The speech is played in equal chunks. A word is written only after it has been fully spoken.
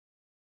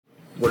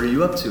What are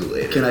you up to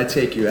later? Can I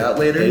take you out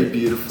later? Hey,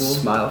 beautiful.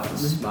 Smile for me.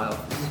 Smile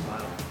for me.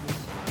 Smile.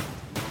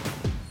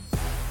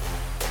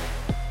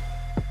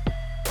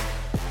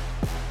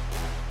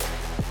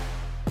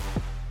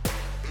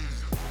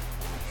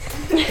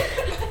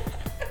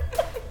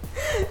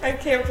 I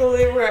can't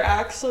believe we're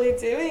actually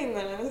doing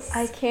this.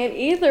 I can't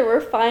either. We're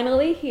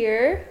finally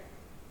here.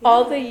 Yeah.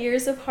 All the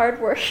years of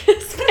hard work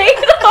has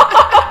paid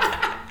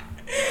off.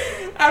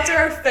 After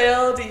our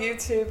failed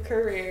YouTube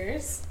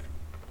careers,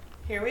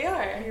 here we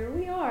are. Here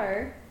we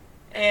are.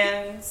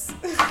 And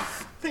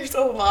there's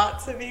a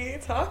lot to be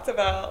talked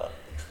about.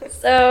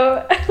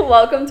 So,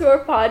 welcome to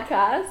our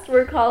podcast.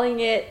 We're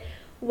calling it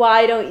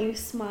Why Don't You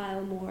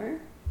Smile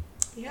More?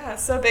 Yeah,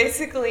 so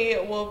basically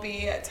we'll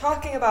be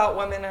talking about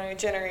women in our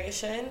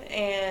generation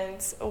and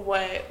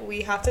what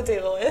we have to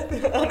deal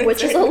with.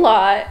 Which is a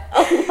lot.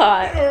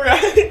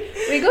 Right.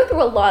 We go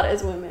through a lot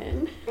as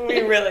women.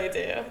 We really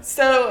do.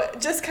 So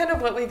just kind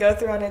of what we go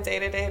through on a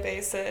day-to-day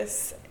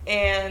basis,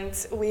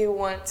 and we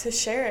want to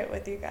share it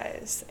with you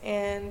guys.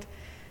 And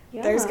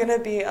there's going to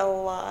be a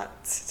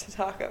lot to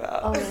talk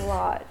about. A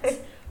lot.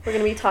 We're going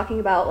to be talking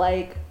about,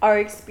 like, our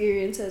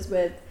experiences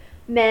with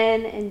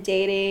men and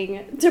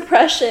dating,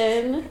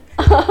 depression,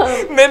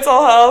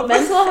 mental health,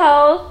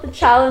 the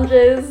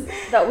challenges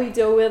that we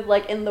deal with,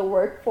 like, in the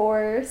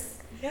workforce.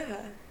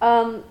 Yeah.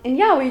 And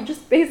yeah, we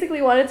just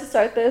basically wanted to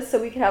start this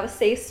so we could have a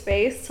safe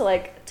space to,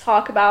 like,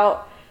 talk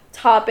about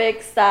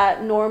topics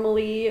that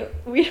normally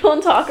we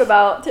don't talk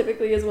about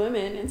typically as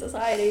women in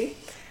society.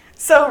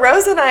 So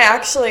Rose and I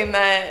actually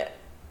met,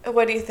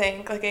 what do you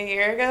think, like a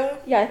year ago?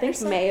 Yeah, I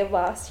think May of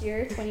last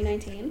year,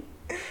 2019.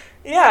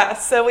 Yeah,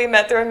 so we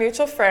met through a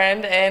mutual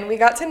friend, and we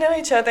got to know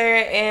each other,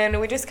 and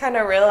we just kind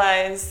of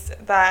realized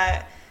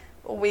that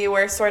we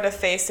were sort of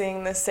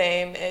facing the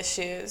same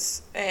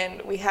issues,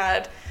 and we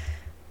had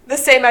the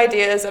same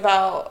ideas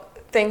about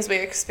things we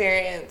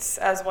experience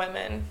as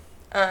women.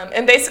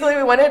 And basically,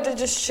 we wanted to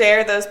just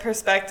share those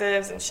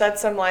perspectives and shed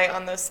some light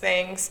on those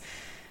things,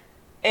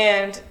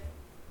 and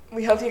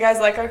we hope you guys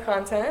like our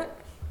content.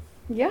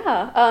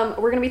 Yeah,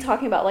 we're going to be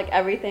talking about, like,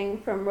 everything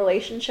from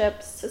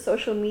relationships to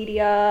social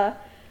media,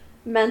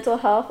 mental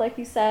health, like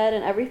you said,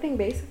 and everything,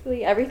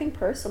 basically everything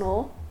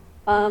personal.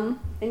 And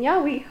yeah,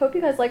 we hope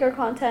you guys like our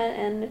content,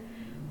 and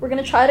we're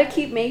gonna try to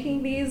keep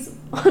making these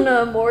on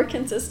a more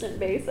consistent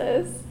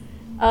basis.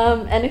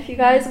 And if you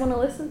guys want to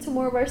listen to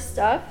more of our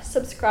stuff,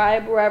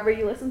 subscribe wherever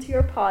you listen to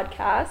your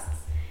podcasts,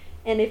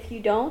 and if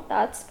you don't,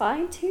 that's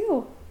fine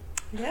too.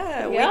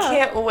 Yeah, we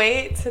can't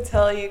wait to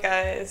tell you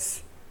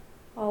guys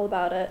all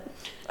about it.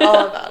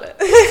 All about it.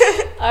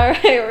 All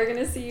right, we're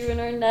gonna see you in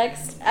our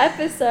next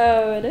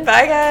episode.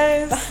 Bye,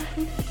 guys.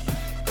 Bye.